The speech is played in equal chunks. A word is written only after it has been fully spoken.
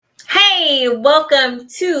Hey, welcome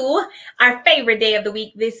to our favorite day of the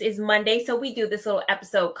week. This is Monday, so we do this little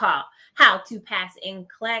episode called How to Pass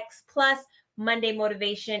NCLEX plus Monday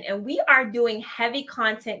Motivation, and we are doing heavy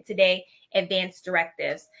content today, advanced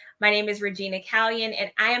directives. My name is Regina Callion, and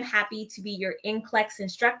I am happy to be your NCLEX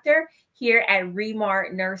instructor here at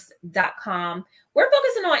remarnurse.com. We're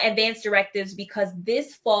focusing on advanced directives because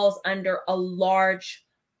this falls under a large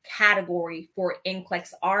category for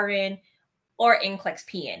NCLEX RN or NCLEX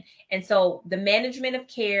PN. And so the management of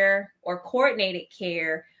care or coordinated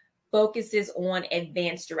care focuses on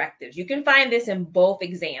advanced directives. You can find this in both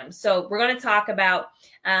exams. So we're going to talk about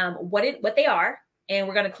what they are, and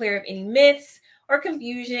we're going to clear up any myths or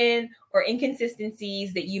confusion or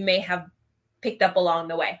inconsistencies that you may have picked up along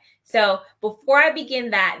the way. So before I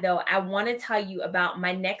begin that, though, I want to tell you about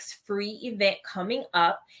my next free event coming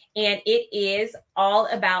up, and it is all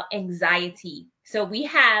about anxiety. So we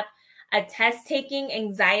have a test-taking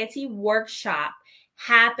anxiety workshop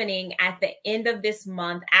happening at the end of this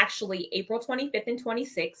month, actually April 25th and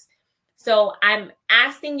 26th. So I'm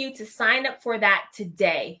asking you to sign up for that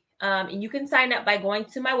today. And you can sign up by going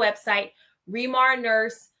to my website,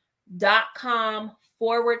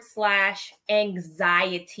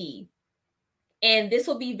 remarnurse.com/anxiety. And this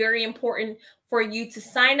will be very important for you to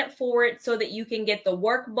sign up for it so that you can get the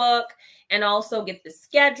workbook and also get the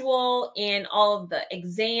schedule and all of the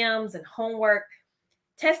exams and homework.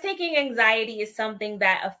 Test-taking anxiety is something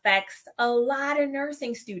that affects a lot of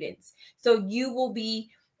nursing students. So you will be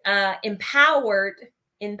empowered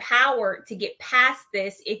to get past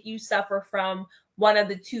this if you suffer from one of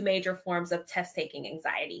the two major forms of test-taking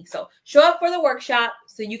anxiety. So show up for the workshop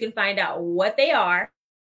so you can find out what they are.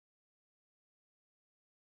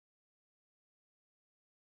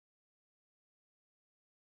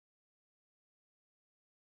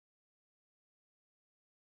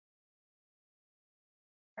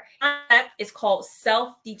 Is called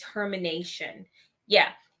self-determination. Yeah,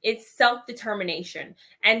 it's self-determination.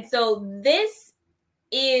 And so this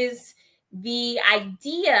is the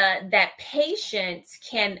idea that patients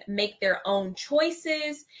can make their own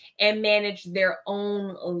choices and manage their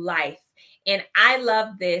own life. And I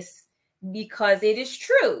love this because it is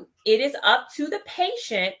true. It is up to the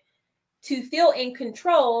patient to feel in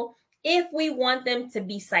control if we want them to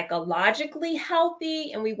be psychologically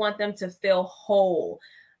healthy and we want them to feel whole.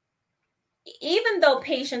 Even though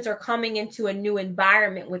patients are coming into a new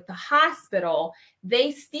environment with the hospital, they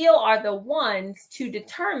still are the ones to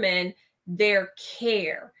determine their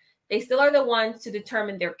care. They still are the ones to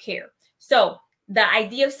determine their care. So the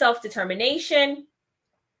idea of self-determination,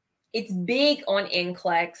 it's big on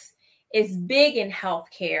NCLEX, it's big in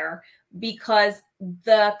healthcare because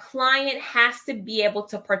the client has to be able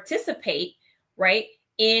to participate, right,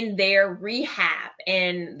 in their rehab.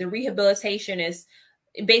 And the rehabilitation is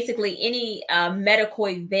basically any medical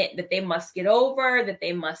event that they must get over, that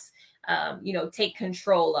they must, take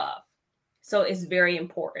control of. So it's very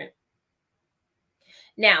important.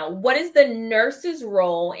 Now, what is the nurse's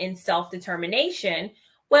role in self-determination?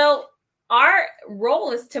 Well, our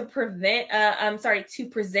role is to present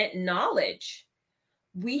knowledge.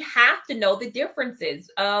 We have to know the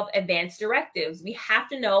differences of advanced directives. We have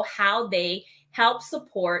to know how they help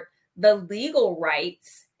support the legal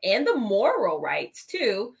rights and the moral rights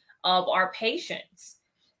too of our patients.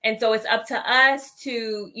 And so it's up to us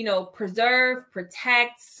to, preserve,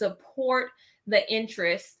 protect, support the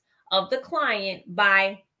interests of the client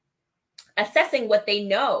by assessing what they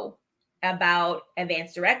know about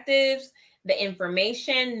advanced directives, the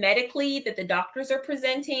information medically that the doctors are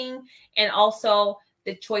presenting, and also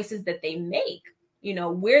the choices that they make.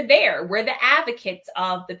 We're there. We're the advocates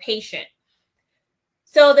of the patient.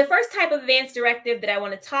 So the first type of advanced directive that I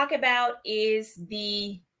want to talk about is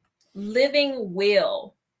the living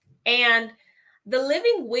will. And the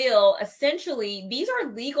living will, essentially, these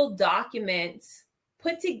are legal documents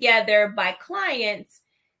put together by clients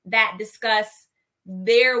that discuss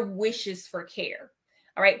their wishes for care.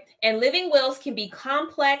 All right. And living wills can be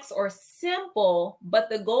complex or simple, but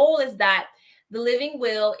the goal is that the living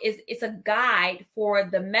will it's a guide for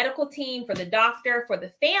the medical team, for the doctor, for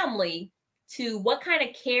the family to what kind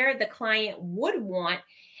of care the client would want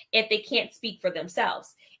if they can't speak for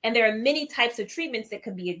themselves. And there are many types of treatments that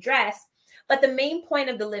could be addressed. But the main point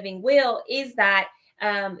of the living will is that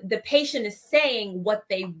the patient is saying what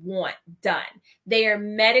they want done. They are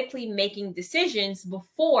medically making decisions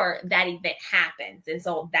before that event happens. And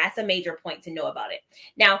so that's a major point to know about it.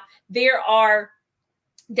 Now, there are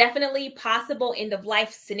definitely possible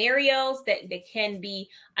end-of-life scenarios that can be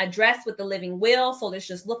addressed with the living will. So let's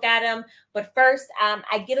just look at them. But first,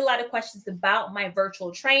 I get a lot of questions about my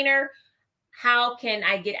virtual trainer. how can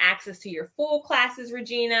I get access to your full classes,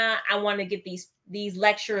 Regina? I want to get these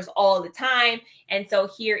lectures all the time. And so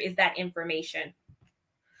here is that information.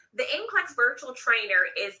 The NCLEX Virtual Trainer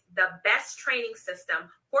is the best training system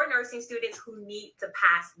for nursing students who need to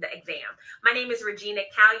pass the exam. My name is Regina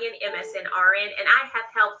Callion, MSN RN, and I have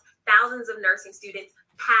helped thousands of nursing students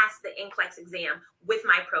pass the NCLEX exam with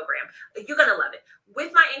my program. You're going to love it.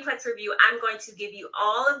 With my NCLEX review, I'm going to give you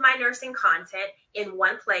all of my nursing content in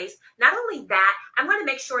one place. Not only that, I'm going to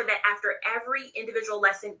make sure that after every individual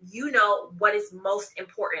lesson, you know what is most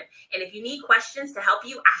important. And if you need questions to help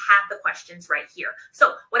you, I have the questions right here.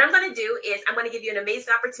 So what I'm going to do is I'm going to give you an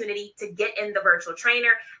amazing opportunity to get in the virtual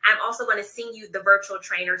trainer. I'm also going to send you the virtual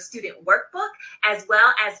trainer student workbook, as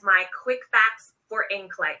well as my quick facts for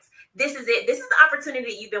NCLEX. This is it. This is the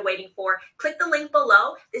opportunity you've been waiting for. Click the link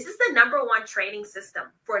below. This is the #1 training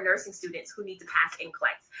system for nursing students who need to pass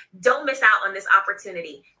NCLEX. Don't miss out on this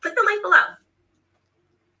opportunity. Click the link below.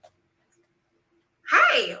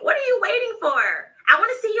 Hey, what are you waiting for? I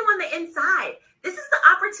want to see you on the inside. This is the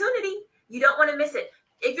opportunity. You don't want to miss it.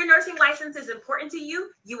 If your nursing license is important to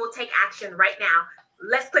you, you will take action right now.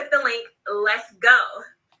 Let's click the link. Let's go.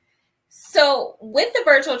 So with the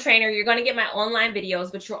virtual trainer, you're going to get my online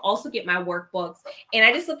videos, but you'll also get my workbooks. And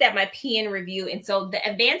I just looked at my PN review. And so the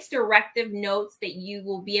advanced directive notes that you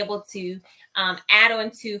will be able to add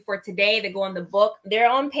on to for today that go in the book, they're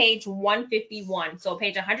on page 151. So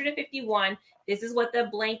page 151, this is what the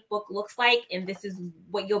blank book looks like. And this is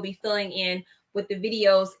what you'll be filling in with the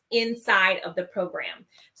videos inside of the program.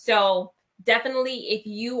 So definitely, if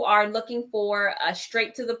you are looking for a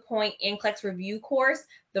straight to the point NCLEX review course,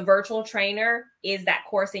 the virtual trainer is that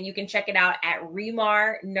course, and you can check it out at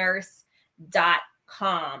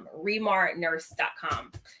remarnurse.com,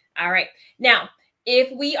 remarnurse.com. All right. Now, if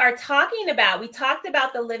we are talking about, we talked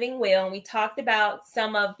about the living will, and we talked about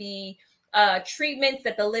some of the treatments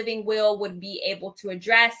that the living will would be able to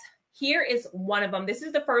address. Here is one of them. This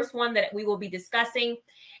is the first one that we will be discussing,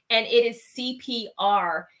 and it is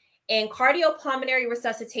CPR. And cardiopulmonary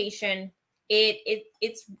resuscitation, it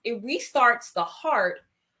restarts the heart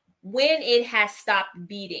when it has stopped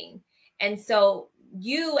beating. And so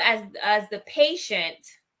you as the patient,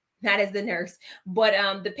 not as the nurse, but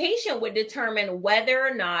the patient would determine whether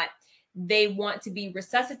or not they want to be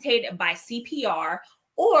resuscitated by CPR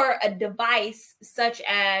or a device such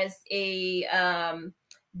as a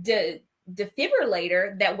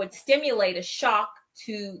defibrillator that would stimulate a shock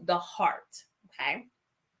to the heart. Okay.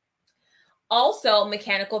 Also,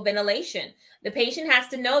 mechanical ventilation. The patient has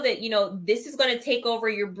to know that, this is going to take over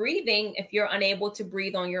your breathing if you're unable to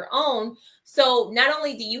breathe on your own. So not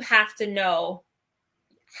only do you have to know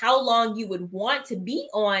how long you would want to be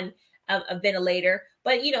on a ventilator,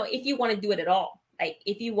 but, if you want to do it at all,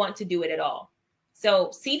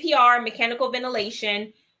 So CPR, mechanical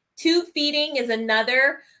ventilation, tube feeding is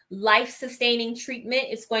another life-sustaining treatment.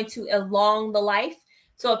 It's going to elong the life.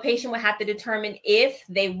 So a patient would have to determine if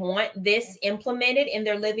they want this implemented in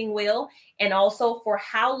their living will, and also for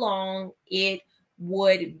how long it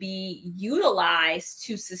would be utilized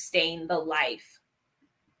to sustain the life.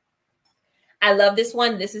 I love this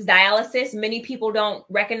one. This is dialysis. Many people don't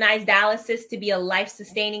recognize dialysis to be a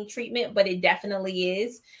life-sustaining treatment, but it definitely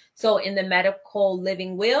is. So in the medical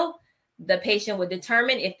living will, the patient would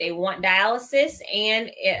determine if they want dialysis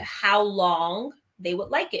and how long they would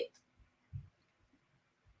like it.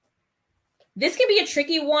 This can be a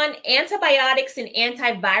tricky one. Antibiotics and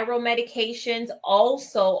antiviral medications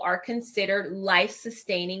also are considered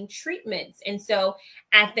life-sustaining treatments. And so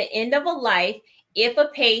at the end of a life, if a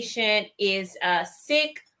patient is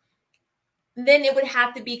sick, then it would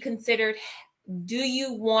have to be considered, do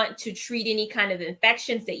you want to treat any kind of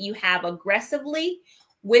infections that you have aggressively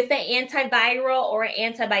with an antiviral or an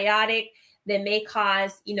antibiotic that may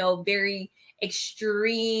cause, very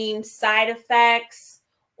extreme side effects?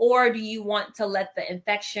 Or do you want to let the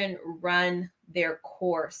infection run their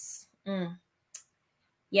course?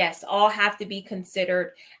 Yes, all have to be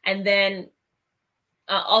considered. And then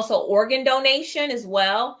also organ donation as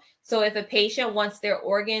well. So if a patient wants their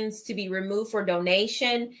organs to be removed for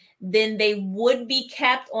donation, then they would be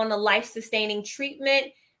kept on a life-sustaining treatment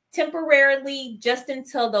temporarily just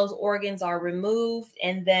until those organs are removed.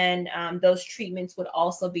 And then those treatments would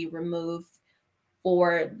also be removed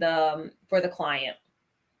for the client.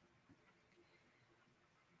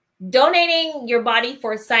 Donating your body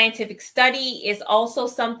for scientific study is also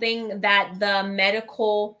something that the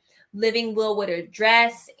medical living will would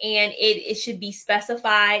address, and it should be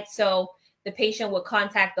specified. So the patient would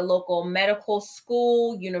contact the local medical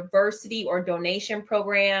school, university, or donation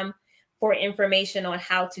program for information on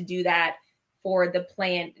how to do that for the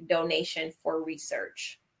planned donation for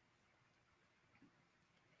research.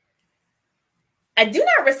 A do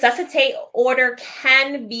not resuscitate order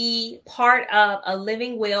can be part of a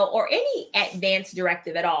living will or any advance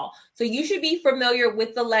directive at all. So you should be familiar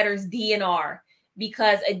with the letters D and R,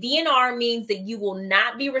 because a DNR means that you will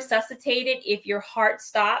not be resuscitated if your heart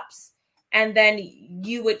stops, and then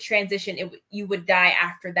you would transition. You would die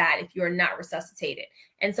after that if you are not resuscitated.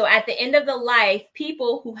 And so at the end of the life,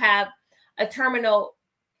 people who have a terminal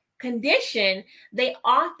condition, they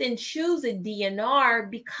often choose a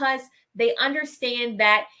DNR because they understand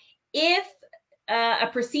that if a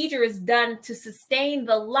procedure is done to sustain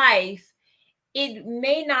the life, it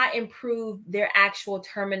may not improve their actual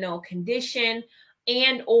terminal condition,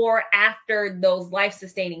 and or after those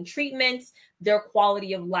life-sustaining treatments, their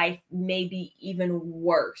quality of life may be even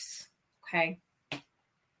worse. Okay.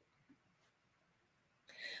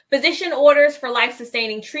 Physician orders for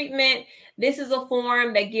life-sustaining treatment. This is a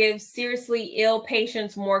form that gives seriously ill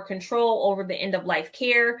patients more control over the end-of-life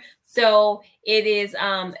care. So it is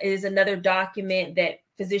another document that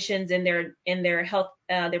physicians and their health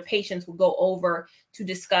their patients will go over to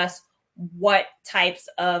discuss what types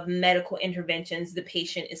of medical interventions the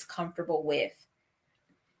patient is comfortable with.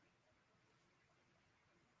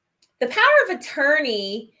 The power of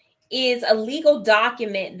attorney is a legal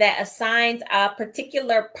document that assigns a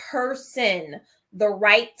particular person the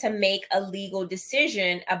right to make a legal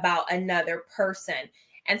decision about another person.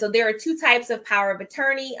 And so there are two types of power of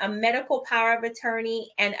attorney: a medical power of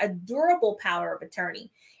attorney and a durable power of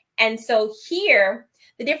attorney. And so here,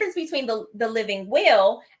 the difference between the living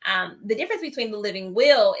will,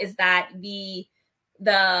 is that the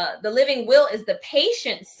living will is the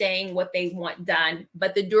patient saying what they want done,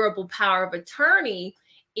 but the durable power of attorney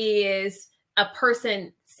is a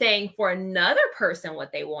person saying for another person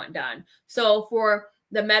what they want done. So for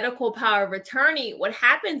the medical power of attorney, what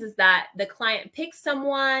happens is that the client picks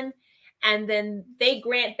someone and then they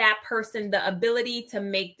grant that person the ability to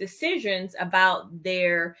make decisions about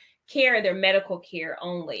their care, their medical care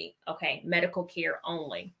only. Okay, medical care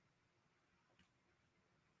only.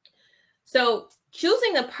 So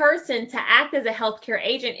choosing a person to act as a healthcare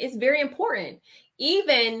agent is very important.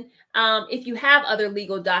 Even if you have other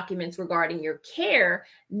legal documents regarding your care,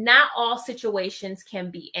 not all situations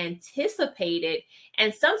can be anticipated.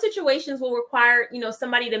 And some situations will require,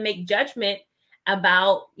 somebody to make judgment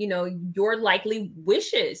about, your likely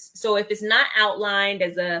wishes. So if it's not outlined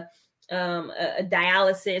as a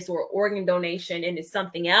dialysis or organ donation and it's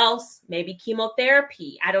something else, maybe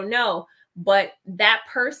chemotherapy, I don't know. But that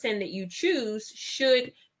person that you choose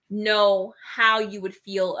should know how you would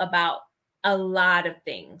feel about a lot of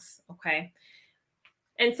things. Okay.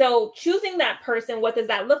 And so choosing that person, what does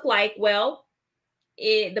that look like? Well,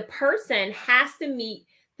 the person has to meet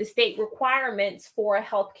the state requirements for a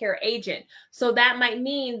healthcare agent. So that might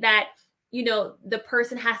mean that, the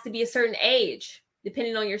person has to be a certain age,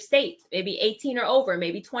 depending on your state, maybe 18 or over,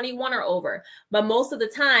 maybe 21 or over. But most of the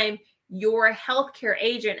time, your healthcare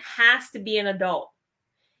agent has to be an adult.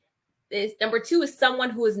 Number two is someone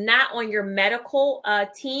who is not on your medical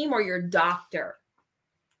team or your doctor.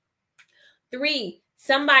 3,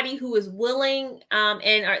 somebody who is willing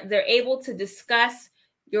they're able to discuss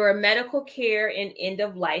your medical care and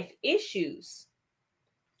end-of-life issues.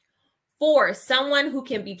 4, someone who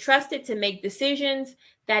can be trusted to make decisions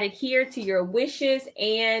that adhere to your wishes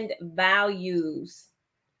and values.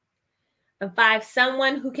 And 5,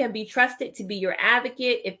 someone who can be trusted to be your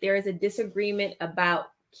advocate if there is a disagreement about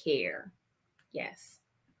care. Yes.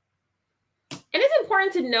 And it's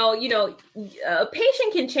important to know, a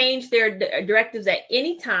patient can change their directives at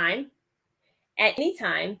any time.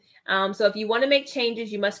 So if you want to make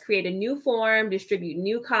changes, you must create a new form, distribute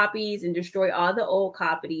new copies, and destroy all the old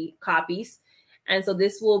copies. And so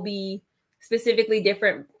this will be specifically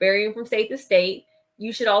different, varying from state to state.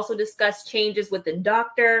 You should also discuss changes with the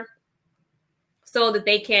doctor so that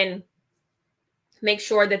they can make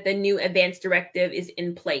sure that the new advance directive is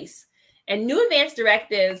in place. And new advance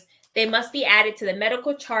directives, they must be added to the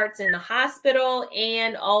medical charts in the hospital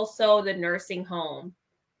and also the nursing home.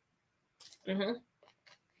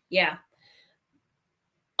 Yeah.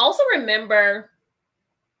 Also remember,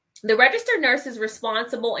 the registered nurse is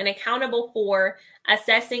responsible and accountable for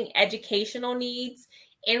assessing educational needs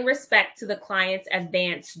in respect to the client's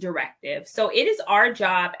advance directive. So it is our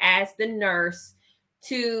job as the nurse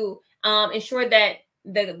to ensure that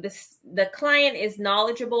the client is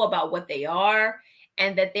knowledgeable about what they are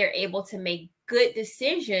and that they're able to make good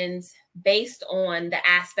decisions based on the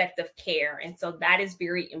aspect of care. And so that is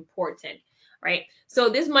very important, right? So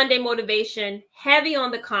this Monday motivation, heavy on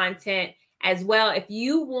the content. as well. If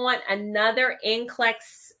you want another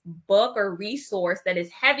NCLEX book or resource that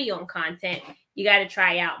is heavy on content, you got to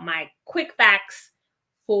try out my quick facts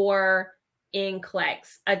for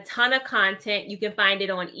NCLEX. A ton of content. You can find it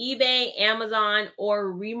on eBay, Amazon,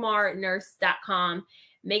 or remarnurse.com.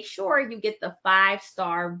 Make sure you get the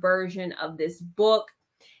 5-star version of this book.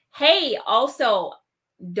 Hey, also,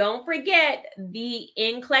 don't forget the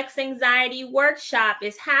NCLEX Anxiety Workshop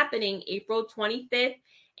is happening April 25th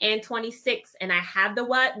and 26th. And I have the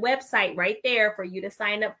website right there for you to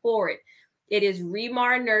sign up for it. It is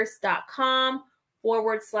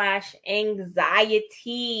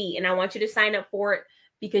remarnurse.com/anxiety. And I want you to sign up for it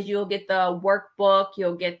because you'll get the workbook,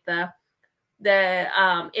 you'll get the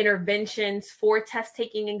interventions for test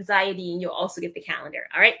taking anxiety, and you'll also get the calendar.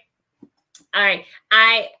 All right.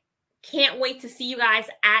 I can't wait to see you guys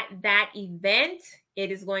at that event.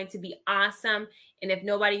 It is going to be awesome. And if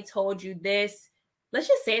nobody told you this, let's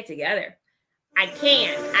just say it together. I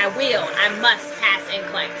can, I will, I must pass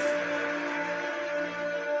NCLEX.